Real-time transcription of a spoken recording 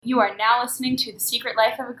You are now listening to The Secret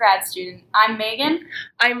Life of a Grad Student. I'm Megan.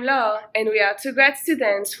 I'm Laure, and we are two grad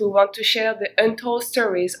students who want to share the untold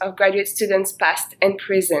stories of graduate students past and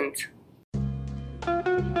present.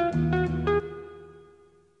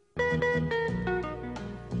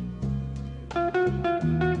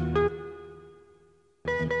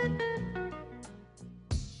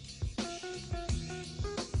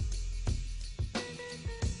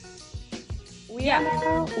 We are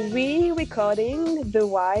now re-recording the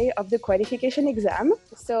why of the qualification exam.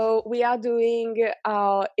 So we are doing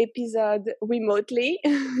our episode remotely.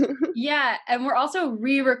 Yeah, and we're also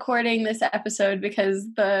re-recording this episode because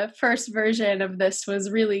the first version of this was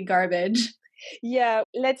really garbage. Yeah,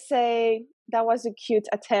 let's say that was a cute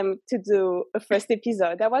attempt to do a first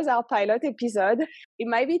episode. That was our pilot episode. It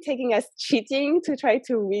might be taking us cheating to try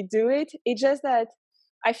to redo it. It's just that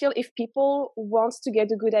I feel if people want to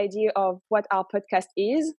get a good idea of what our podcast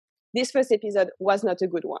is, this first episode was not a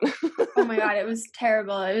good one. Oh my God, it was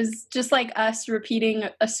terrible. It was just like us repeating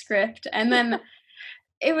a script, and then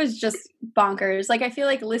it was just bonkers. Like, I feel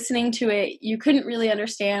like listening to it, you couldn't really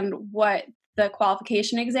understand what the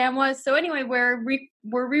qualification exam was. So anyway, we're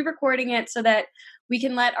re-recording it so that we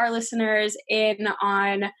can let our listeners in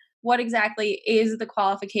on what exactly is the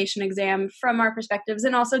qualification exam from our perspectives,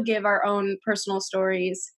 and also give our own personal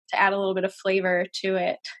stories to add a little bit of flavor to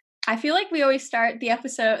it. I feel like we always start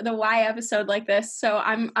the why episode like this. So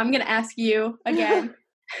I'm going to ask you again,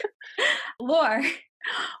 Laure,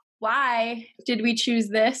 why did we choose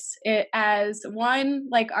this as one,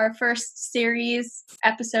 like our first series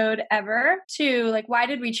episode ever? Two, like, why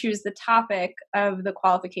did we choose the topic of the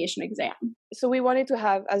qualification exam? So we wanted to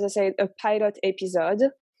have, as I said, a pilot episode,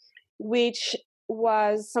 which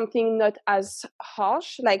was something not as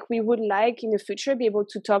harsh. Like, we would like in the future be able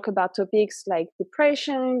to talk about topics like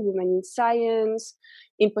depression, women in science,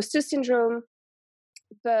 imposter syndrome.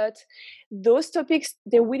 But those topics,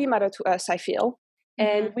 they really matter to us, I feel.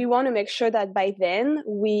 Mm-hmm. And we want to make sure that by then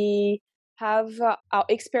we have our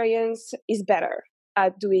experience is better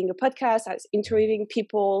at doing a podcast, as interviewing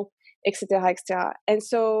people, etc., etc. And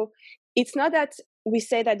so it's not that we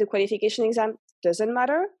say that the qualification exam doesn't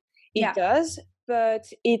matter. It does, but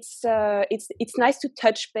it's nice to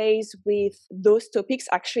touch base with those topics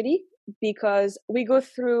actually, because we go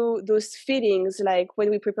through those feelings like when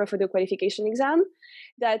we prepare for the qualification exam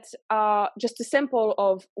that are just a sample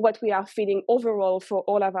of what we are feeling overall for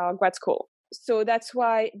all of our grad school. So that's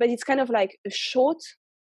why, but it's kind of like a short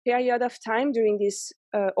period of time during this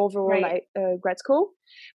overall grad school.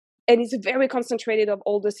 And it's very concentrated of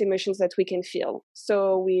all those emotions that we can feel.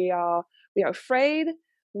 So we are afraid,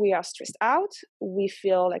 we are stressed out, we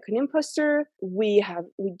feel like an imposter, we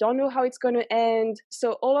don't know how it's going to end.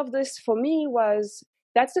 So all of this for me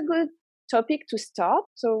that's a good topic to start.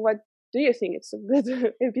 So what do you think? It's a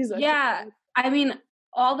good episode? Yeah, I mean,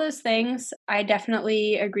 all those things I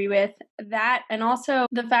definitely agree with. That, and also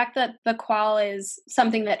the fact that the qual is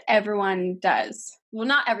something that everyone does. Well,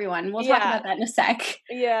 not everyone. We'll talk about that in a sec.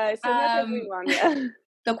 Yeah, so not everyone, yeah.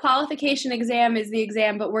 The qualification exam is the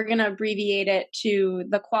exam, but we're going to abbreviate it to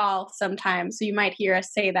the qual sometimes. So you might hear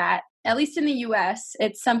us say that. At least in the US,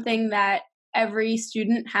 it's something that every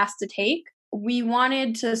student has to take. We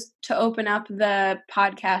wanted to open up the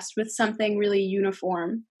podcast with something really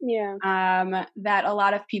uniform. Yeah. That a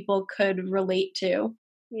lot of people could relate to.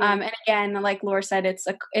 Yeah. And again, like Laure said,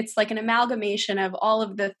 it's like an amalgamation of all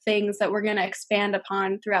of the things that we're going to expand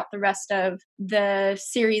upon throughout the rest of the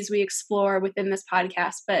series we explore within this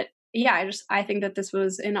podcast. But yeah, I think that this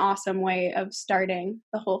was an awesome way of starting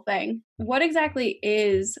the whole thing. What exactly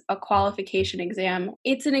is a qualification exam?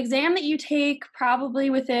 It's an exam that you take probably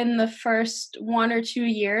within the first 1 or 2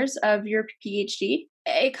 years of your PhD.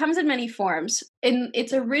 It comes in many forms. In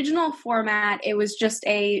its original format, it was just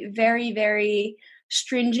a very, very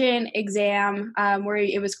stringent exam where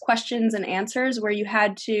it was questions and answers, where you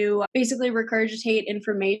had to basically regurgitate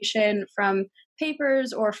information from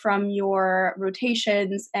papers or from your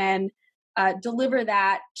rotations and deliver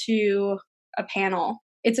that to a panel.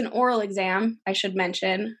 It's an oral exam, I should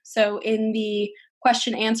mention. So in the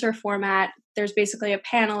question answer format, there's basically a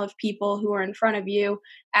panel of people who are in front of you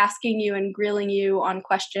asking you and grilling you on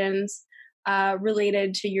questions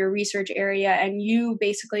related to your research area, and you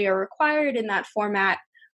basically are required in that format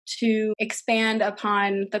to expand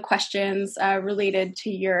upon the questions related to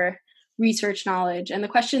your research knowledge. And the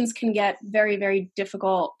questions can get very, very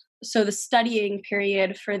difficult. So the studying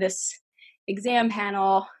period for this exam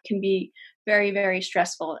panel can be very, very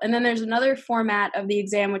stressful. And then there's another format of the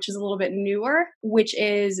exam, which is a little bit newer, which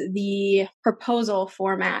is the proposal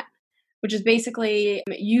format, which is basically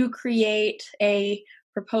you create a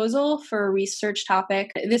proposal for a research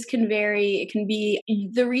topic. This can vary. It can be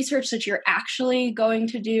the research that you're actually going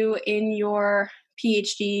to do in your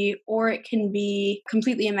PhD, or it can be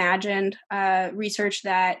completely imagined research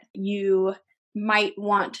that you might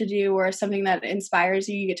want to do, or something that inspires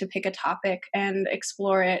you. You get to pick a topic and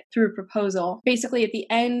explore it through a proposal. Basically, at the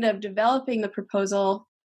end of developing the proposal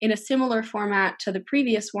in a similar format to the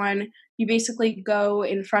previous one, you basically go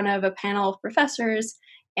in front of a panel of professors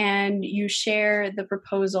and you share the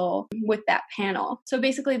proposal with that panel. So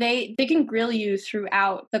basically they can grill you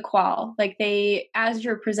throughout the qual. Like as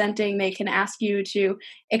you're presenting, they can ask you to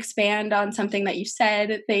expand on something that you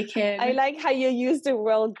said. They can... I like how you use the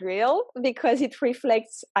word grill, because it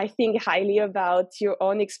reflects, I think, highly about your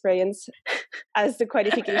own experience as the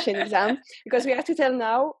qualification exam. Because we have to tell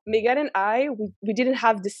now, Megan and I, we didn't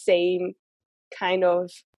have the same kind of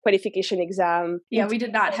qualification exam. Yeah, we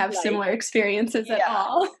did not have similar experiences at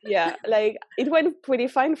all. Yeah, like it went pretty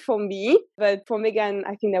fine for me, but for Megan,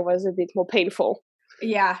 I think that was a bit more painful.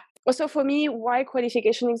 Yeah. Also for me, why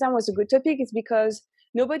qualification exam was a good topic is because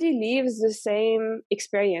nobody lives the same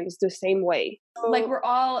experience the same way. So, like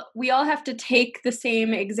we all have to take the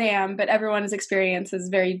same exam, but everyone's experience is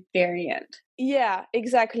very variant. Yeah,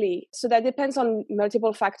 exactly. So that depends on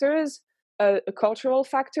multiple factors, cultural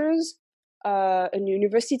factors, and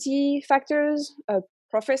university factors,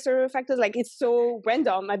 professor factors. Like it's so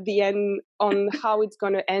random at the end on how it's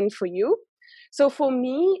going to end for you. So for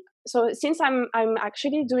me, since I'm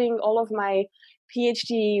actually doing all of my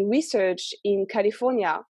PhD research in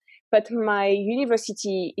California, but my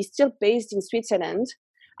university is still based in Switzerland,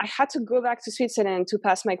 I had to go back to Switzerland to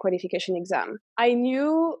pass my qualification exam. I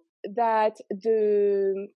knew that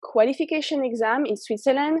the qualification exam in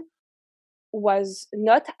Switzerland was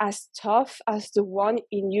not as tough as the one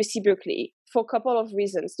in UC Berkeley for a couple of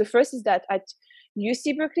reasons. The first is that at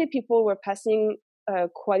UC Berkeley, people were passing a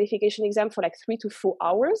qualification exam for like 3 to 4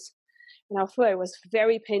 hours. And I thought it was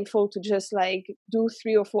very painful to just like do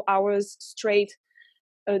 3 or 4 hours straight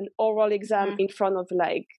an oral exam in front of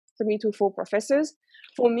like 3 to 4 professors.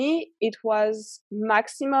 For me, it was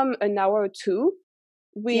maximum an hour or two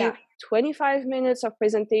with 25 minutes of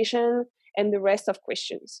presentation and the rest of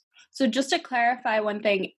questions. So just to clarify one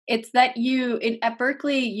thing, it's that at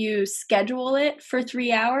Berkeley, you schedule it for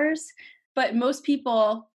 3 hours, but most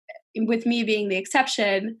people, with me being the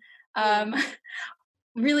exception,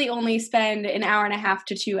 really only spend an hour and a half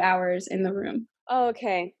to 2 hours in the room.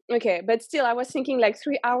 Okay. But still, I was thinking like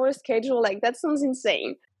 3 hours schedule, like that sounds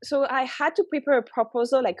insane. So I had to prepare a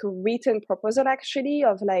proposal, like a written proposal actually,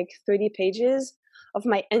 of like 30 pages of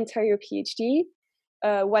my entire PhD.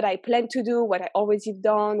 What I plan to do, what I already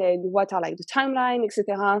done, and what are like the timeline,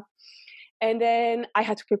 etc. And then I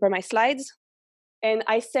had to prepare my slides, and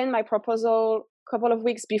I sent my proposal a couple of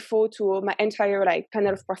weeks before to my entire like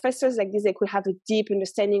panel of professors. Like this, they could have a deep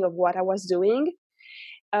understanding of what I was doing,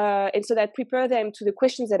 and so that prepare them to the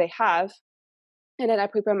questions that I have. And then I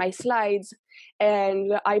prepare my slides,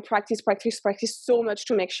 and I practice so much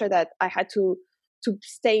to make sure that I had to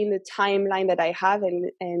stay in the timeline that I have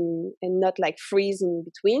and not like freeze in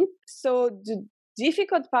between. So the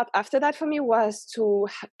difficult part after that for me was to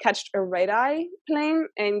catch a red-eye plane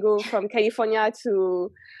and go from California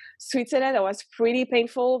to Switzerland. That was pretty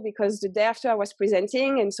painful because the day after I was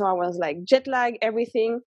presenting, and so I was like jet lag,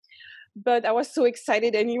 everything. But I was so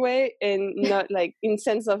excited anyway, and not like in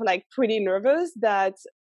sense of like pretty nervous, that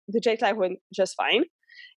the jet lag went just fine.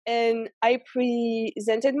 And I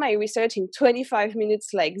presented my research in 25 minutes,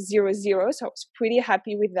 like 0-0. So I was pretty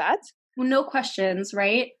happy with that. Well, no questions,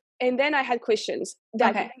 right? And then I had questions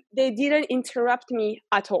that they didn't interrupt me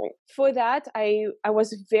at all. For that, I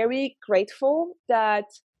was very grateful that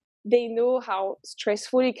they know how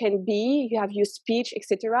stressful it can be. You have your speech,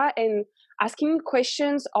 etc. And asking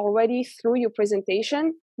questions already through your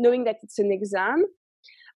presentation, knowing that it's an exam,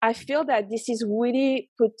 I feel that this is really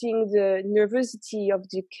putting the nervosity of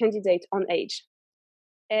the candidate on edge.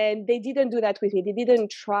 And they didn't do that with me. They didn't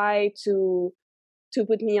try to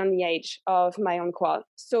put me on the edge of my own qual.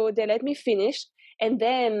 So they let me finish. And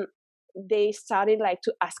then they started like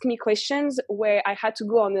to ask me questions where I had to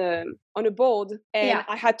go on a board and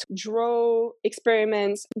I had to draw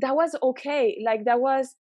experiments. That was okay. Like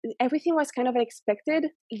everything was kind of expected.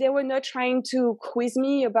 They were not trying to quiz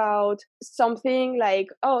me about something like,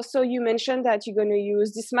 oh, so you mentioned that you're going to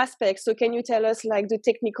use this mass spec. So can you tell us like the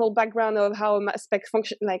technical background of how a mass spec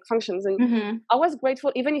functions? And I was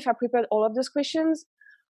grateful, even if I prepared all of those questions.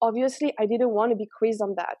 Obviously, I didn't want to be quizzed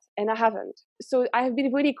on that, and I haven't. So I have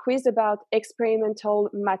been really quizzed about experimental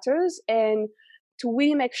matters, and to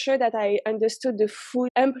really make sure that I understood the full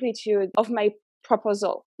amplitude of my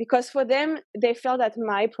proposal, because for them, they felt that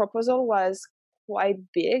my proposal was quite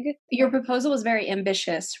big. Your proposal was very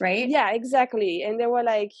ambitious, right? Yeah, exactly. And they were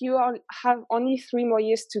like, have only 3 more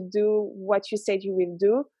years to do what you said you will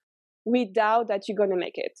do. We doubt that you're going to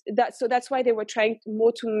make it. So that's why they were trying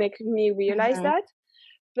more to make me realize that.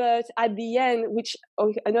 But at the end,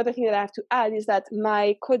 another thing that I have to add is that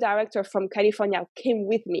my co-director from California came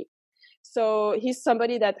with me. So he's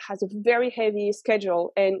somebody that has a very heavy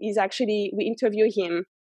schedule, and we interviewed him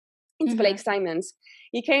in Blake Simons.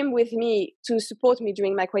 He came with me to support me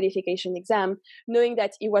during my qualification exam, knowing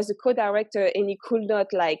that he was a co-director and he could not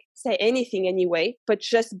say anything anyway, but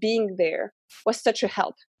just being there was such a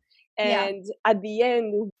help. And at the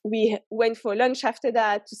end, we went for lunch after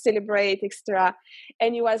that to celebrate, etc.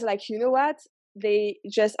 And he was like, you know what? They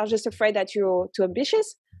are just afraid that you're too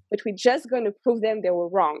ambitious, but we're just going to prove them they were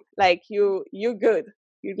wrong. Like, you're good.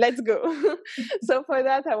 Let's go. So for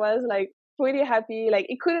that, I was pretty happy.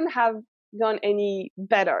 It couldn't have gone any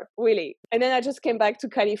better, really. And then I just came back to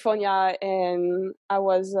California and I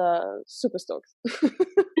was super stoked.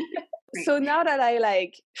 So now that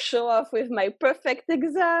I show off with my perfect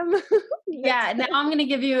exam. Yeah, now I'm going to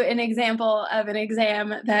give you an example of an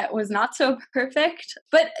exam that was not so perfect,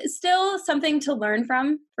 but still something to learn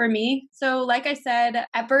from for me. So like I said,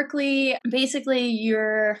 at Berkeley, basically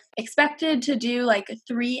you're expected to do a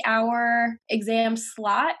 3-hour exam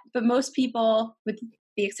slot, but most people, with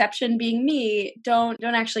the exception being me, don't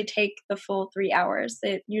actually take the full 3 hours.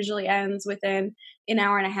 It usually ends within an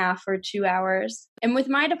hour and a half or 2 hours. And with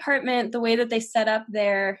my department, the way that they set up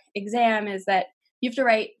their exam is that you have to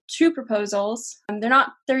write 2 proposals. They're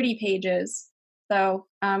not 30 pages, though,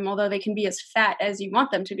 although they can be as fat as you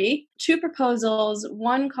want them to be. 2 proposals,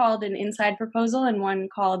 one called an inside proposal and one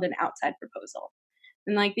called an outside proposal.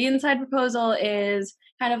 And the inside proposal is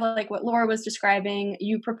kind of like what Laura was describing.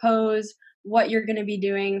 You propose what you're going to be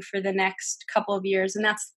doing for the next couple of years, and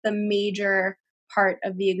that's the major part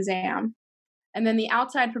of the exam. And then the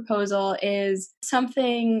outside proposal is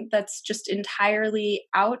something that's just entirely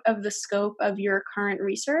out of the scope of your current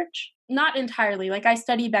research. Not entirely. I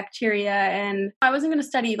study bacteria, and I wasn't going to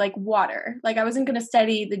study water. I wasn't going to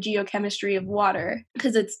study the geochemistry of water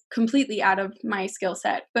because it's completely out of my skill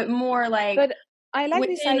set, but more But I like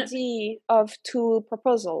this idea of 2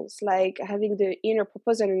 proposals, having the inner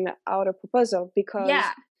proposal and the outer proposal, because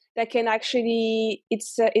that can actually,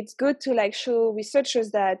 it's good to show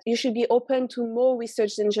researchers that you should be open to more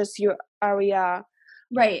research than just your area,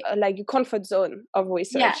 right? Your comfort zone of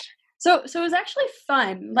research. Yeah. So it was actually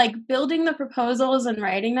fun. Building the proposals and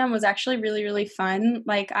writing them was actually really, really fun.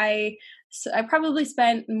 I probably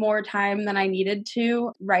spent more time than I needed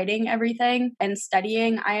to writing everything and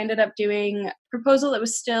studying. I ended up doing a proposal that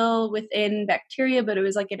was still within bacteria, but it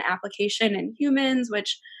was an application in humans,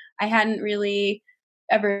 which I hadn't really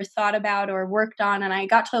ever thought about or worked on. And I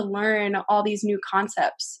got to learn all these new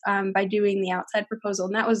concepts by doing the outside proposal.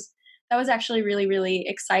 And that was actually really, really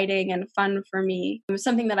exciting and fun for me. It was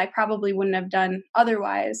something that I probably wouldn't have done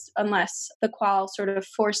otherwise unless the qual sort of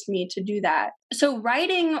forced me to do that. So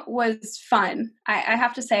writing was fun. I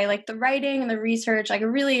have to say, the writing and the research, I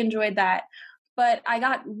really enjoyed that. But I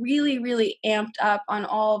got really, really amped up on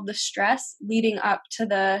all of the stress leading up to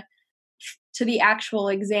the actual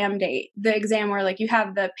exam date, the exam where you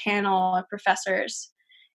have the panel of professors.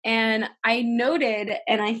 And I noted,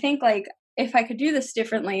 and I think if I could do this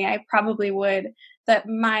differently, I probably would, that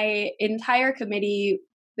my entire committee,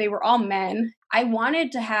 they were all men. I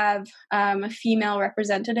wanted to have a female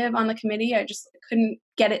representative on the committee. I just couldn't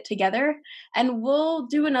get it together. And we'll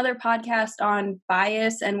do another podcast on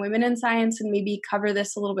bias and women in science and maybe cover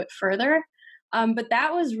this a little bit further. But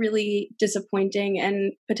that was really disappointing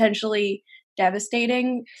and potentially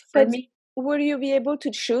devastating for me. Will you be able to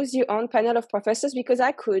choose your own panel of professors? Because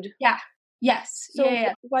I could. Yeah. Yes. So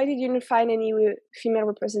why did you not find any female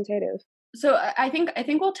representative? So I think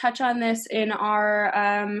we'll touch on this in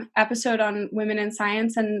our episode on women in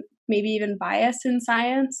science and maybe even bias in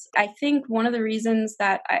science. I think one of the reasons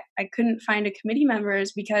that I couldn't find a committee member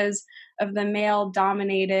is because of the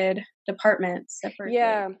male-dominated departments.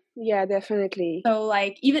 Yeah, definitely. So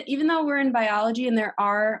even though we're in biology and there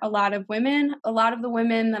are a lot of women, a lot of the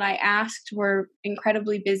women that I asked were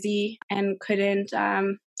incredibly busy and couldn't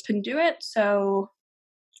do it. So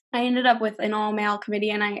I ended up with an all-male committee,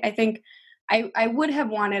 and I think I would have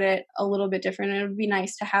wanted it a little bit different. It would be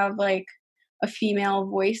nice to have a female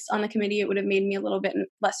voice on the committee. It would have made me a little bit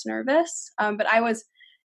less nervous. But I was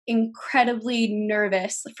incredibly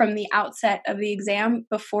nervous from the outset of the exam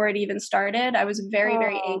before it even started. I was very,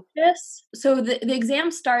 very anxious. So the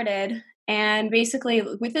exam started, and basically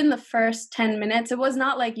within the first 10 minutes, it was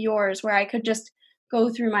not like yours where I could just go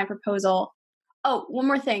through my proposal. Oh, one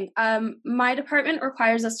more thing. My department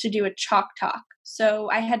requires us to do a chalk talk. So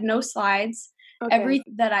I had no slides. Okay.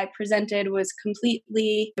 Everything that I presented was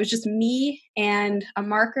it was just me and a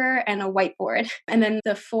marker and a whiteboard, and then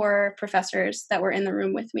the 4 professors that were in the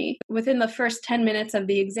room with me. Within the first 10 minutes of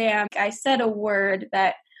the exam, I said a word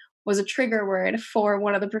that was a trigger word for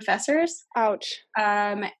one of the professors. Ouch.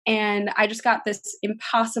 And I just got this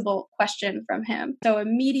impossible question from him. So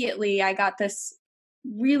immediately I got this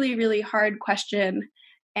really, really hard question,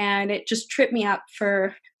 and it just tripped me up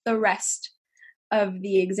for the rest of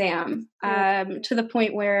the exam, to the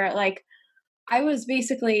point where like I was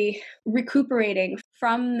basically recuperating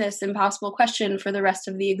from this impossible question for the rest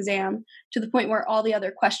of the exam, to the point where all the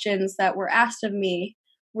other questions that were asked of me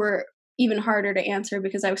were even harder to answer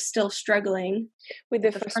because I was still struggling with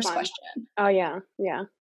the first question. Oh yeah. Yeah.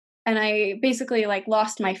 And I basically like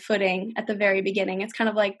lost my footing at the very beginning. It's kind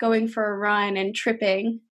of like going for a run and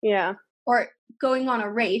tripping. Yeah. Or going on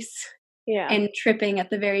a race. Yeah. And tripping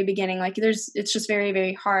at the very beginning. Like it's just very,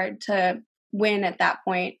 very hard to win at that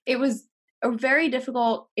point. It was a very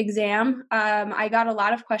difficult exam. I got a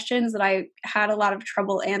lot of questions that I had a lot of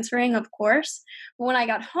trouble answering, of course. But when I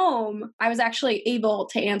got home, I was actually able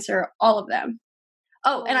to answer all of them.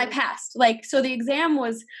 Oh, and I passed. Like, so the exam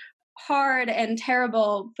was hard and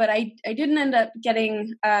terrible, but I didn't end up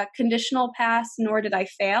getting a conditional pass, nor did I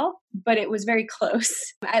fail, but it was very close.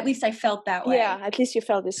 At least I felt that way. Yeah, at least you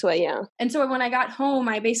felt this way, yeah. And so when I got home,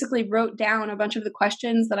 I basically wrote down a bunch of the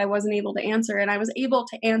questions that I wasn't able to answer, and I was able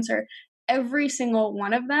to answer every single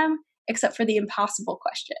one of them except for the impossible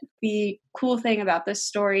question. The cool thing about this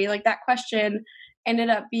story, like that question ended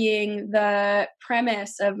up being the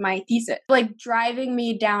premise of my thesis, like driving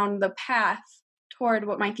me down the path toward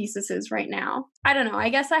what my thesis is right now. I don't know. I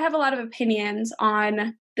guess I have a lot of opinions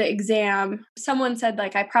on the exam. Someone said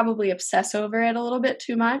like I probably obsess over it a little bit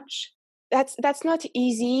too much. That's not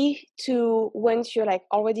easy to, once you're like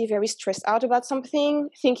already very stressed out about something,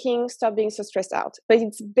 thinking stop being so stressed out. But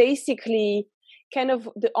it's basically kind of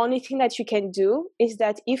the only thing that you can do is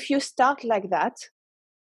that if you start like that,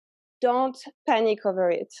 don't panic over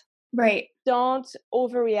it. Right. Don't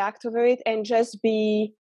overreact over it, and just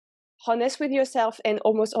be honest with yourself and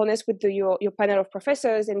almost honest with your panel of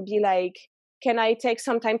professors, and be like, can I take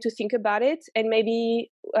some time to think about it? And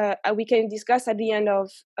maybe we can discuss at the end of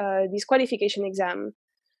this qualification exam.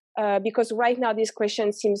 Because right now this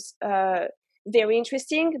question seems very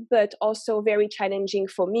interesting, but also very challenging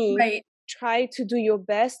for me. Right. Try to do your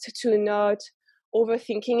best to not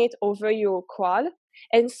overthinking it over your qual.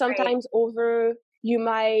 And sometimes you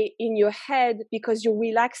might in your head, because you're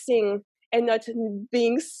relaxing and not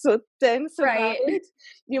being so tense about it,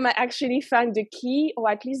 you might actually find the key, or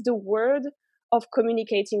at least the word of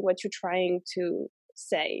communicating what you're trying to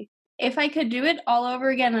say. If I could do it all over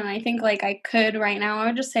again, and I think like I could right now, I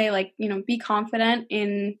would just say like, be confident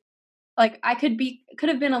in, like I could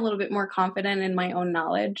have been a little bit more confident in my own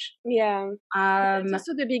knowledge. Yeah. It's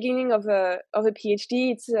also the beginning of a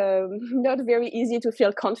PhD. It's not very easy to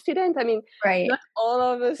feel confident. I mean, not all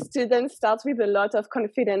of the students start with a lot of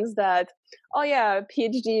confidence that, oh yeah,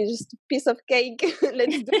 PhD is just a piece of cake.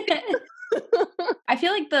 Let's do it. I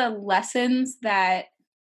feel like the lessons that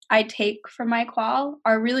I take from my qual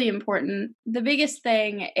are really important. The biggest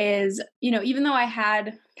thing is, even though I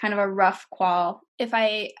had kind of a rough qual, if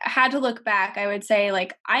I had to look back, I would say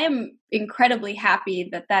like, I am incredibly happy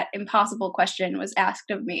that impossible question was asked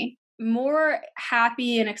of me. More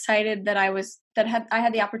happy and excited that I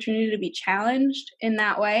had the opportunity to be challenged in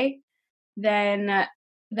that way than I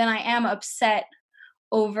am upset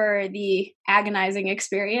over the agonizing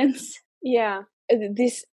experience. Yeah.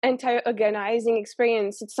 This entire organizing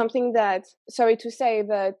experience, it's something that, sorry to say,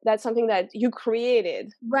 but that's something that you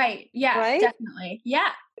created. Right. Yeah, right? Definitely. Yeah.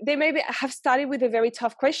 They maybe have started with the very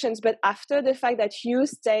tough questions, but after the fact that you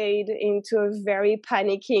stayed into a very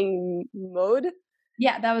panicking mode.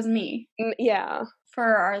 Yeah, that was me. Yeah. For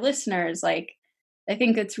our listeners, like, I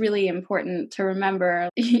think it's really important to remember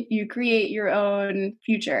you create your own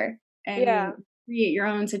future. And create your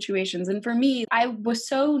own situations. And for me, I was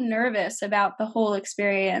so nervous about the whole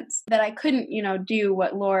experience that I couldn't, do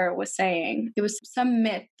what Laura was saying. It was some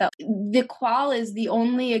myth that the qual is the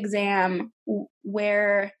only exam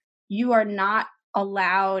where you are not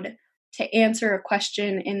allowed to answer a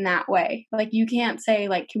question in that way. Like you can't say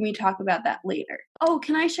like, can we talk about that later? Oh,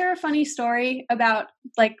 can I share a funny story about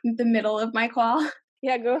like the middle of my qual?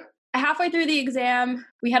 Yeah, go. Halfway through the exam,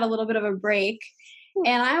 we had a little bit of a break.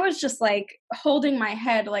 And I was just like holding my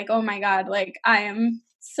head like, oh my God, like I am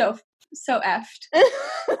so effed.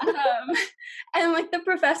 And like the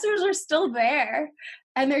professors are still there.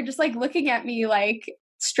 and they're just like looking at me like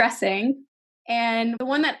stressing. And the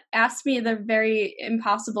one that asked me the very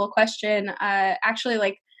impossible question actually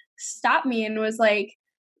like stopped me and was like,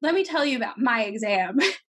 let me tell you about my exam.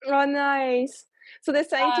 Oh, nice. So they're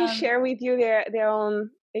trying to um, share with you their own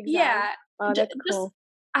exam. yeah, Oh, that's just cool.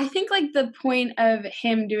 I think like the point of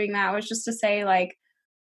him doing that was just to say like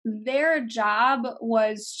their job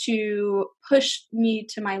was to push me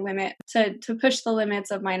to my limit, to push the limits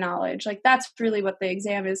of my knowledge. Like that's really what the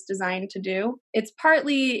exam is designed to do. It's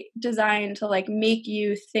partly designed to like make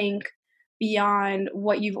you think beyond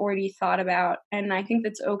what you've already thought about. And I think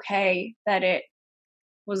that's okay that it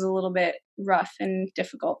was a little bit rough and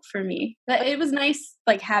difficult for me. But it was nice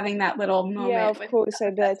like having that little moment. Yeah, of course, I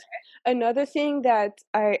bet. Another thing that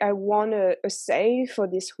I want to say for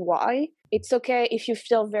this why, it's okay if you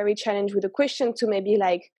feel very challenged with a question to maybe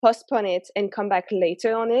like postpone it and come back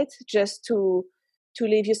later on it, just to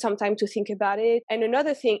leave you some time to think about it. And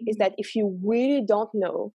another thing is that if you really don't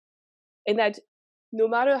know, and that no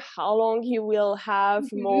matter how long you will have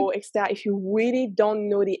more extra, if you really don't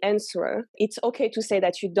know the answer, it's okay to say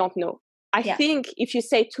that you don't know. I think if you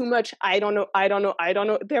say too much, I don't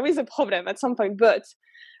know, there is a problem at some point. But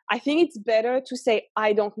I think it's better to say,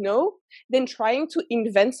 I don't know, than trying to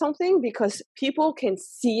invent something, because people can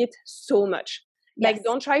see it so much. Yes. Like,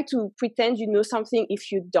 don't try to pretend you know something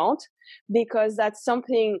if you don't, because that's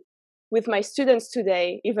something with my students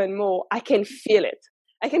today, even more, I can feel it.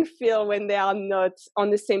 I can feel when they are not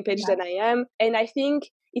on the same page that I am. And I think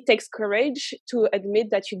it takes courage to admit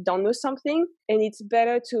that you don't know something. And it's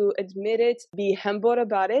better to admit it, be humble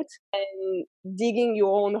about it, and digging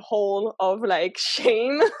your own hole of like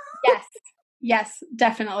shame. Yes,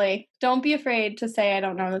 definitely. Don't be afraid to say I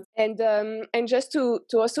don't know. And just to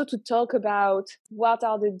also to talk about what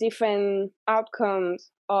are the different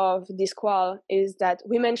outcomes of this qual, is that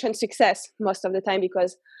we mention success most of the time,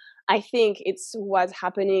 because I think it's what's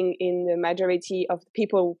happening in the majority of the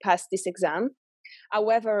people who pass this exam.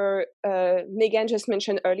 However, Megan just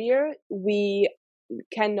mentioned earlier, we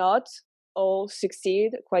cannot all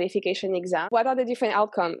succeed qualification exam. What are the different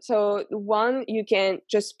outcomes? So one, you can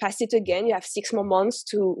just pass it again. You have 6 more months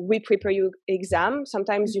to re-prepare your exam.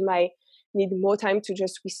 Sometimes you might need more time to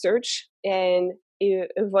just research and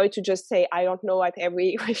avoid to just say, I don't know at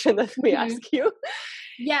every question that we ask you.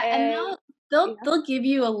 Yeah, and they'll give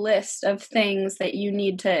you a list of things that you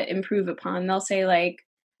need to improve upon. They'll say like,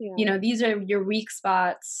 you know, these are your weak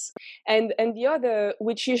spots. And the other,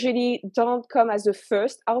 which usually don't come as the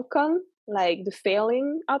first outcome, like the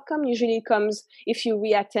failing outcome, usually comes if you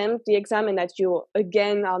reattempt the exam and that you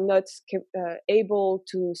again are not able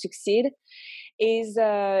to succeed, is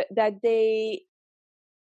that they,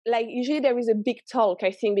 like, usually there is a big talk, I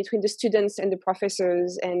think, between the students and the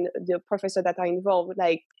professors and the professors that are involved.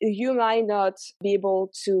 Like, you might not be able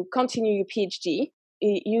to continue your PhD.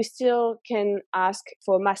 You still can ask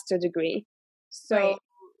for a master degree. So,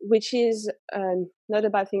 which is not a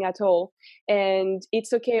bad thing at all. And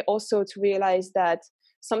it's okay also to realize that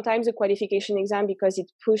sometimes a qualification exam, because it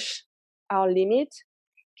push our limit,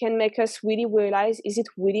 can make us really realize, is it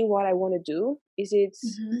really what I want to do? Is it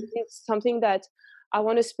something that I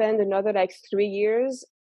want to spend another like 3 years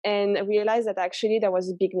and realize that actually that was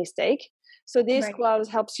a big mistake? So this qual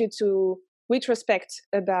helps you to retrospect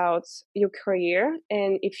about your career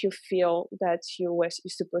and if you feel that you're where you're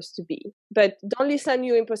supposed to be. But don't listen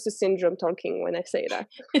to imposter syndrome talking when I say that.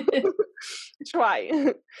 Try.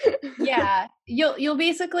 Yeah, you'll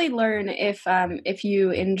basically learn if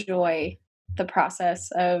you enjoy the process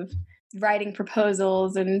of writing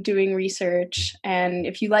proposals and doing research, and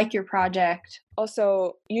if you like your project.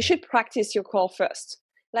 Also, you should practice your qual first.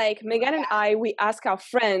 Like Megan and I, we ask our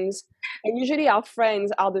friends, and usually our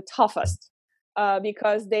friends are the toughest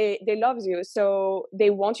because they love you, so they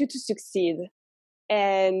want you to succeed.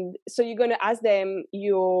 And so you're going to ask them,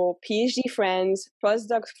 your PhD friends,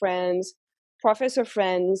 postdoc friends, professor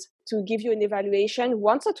friends, to give you an evaluation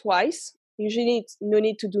once or twice. Usually it's no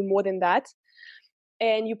need to do more than that.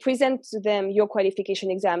 And you present to them your qualification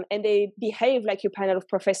exam, and they behave like your panel of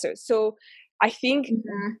professors. So I think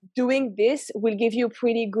doing this will give you a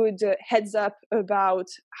pretty good heads up about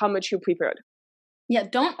how much you prepared. Yeah,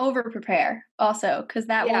 don't over prepare also, because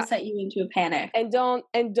that will set you into a panic. And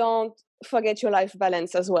don't forget your life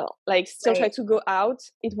balance as well. Like, still try to go out.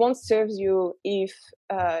 It won't serve you if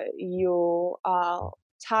you are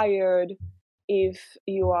tired, if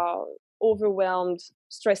you are overwhelmed,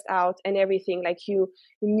 stressed out, and everything. Like, you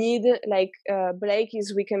need, like Blake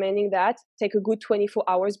is recommending, that take a good 24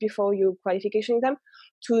 hours before your qualification exam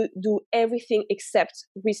to do everything except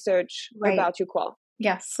research about your qual.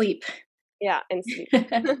 Yeah, sleep. and sleep.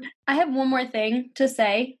 I have one more thing to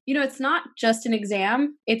say. It's not just an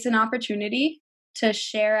exam, it's an opportunity to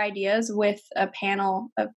share ideas with a panel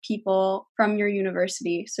of people from your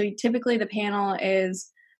university. So typically the panel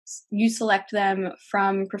is, you select them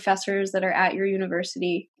from professors that are at your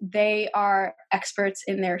university. They are experts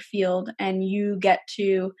in their field, and you get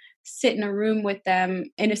to sit in a room with them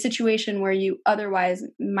in a situation where you otherwise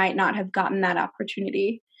might not have gotten that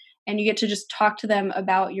opportunity. And you get to just talk to them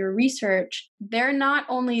about your research. They're not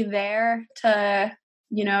only there to,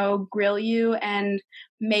 grill you and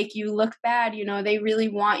make you look bad. They really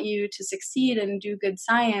want you to succeed and do good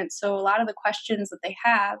science. So a lot of the questions that they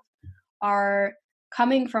have are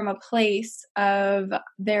coming from a place of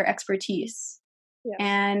their expertise. Yes.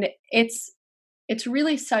 And it's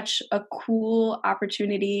really such a cool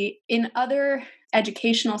opportunity. In other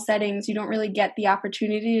educational settings, you don't really get the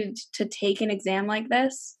opportunity to take an exam like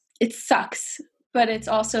this. It sucks, but it's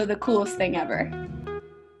also the coolest thing ever.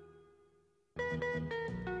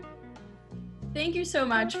 Thank you so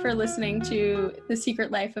much for listening to The Secret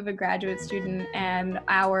Life of a Graduate Student and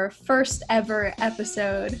our first ever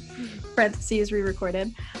episode, parentheses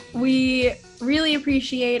re-recorded. We really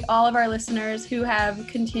appreciate all of our listeners who have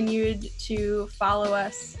continued to follow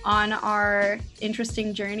us on our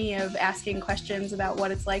interesting journey of asking questions about what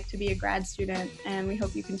it's like to be a grad student, and we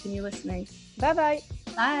hope you continue listening. Bye-bye.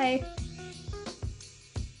 Bye.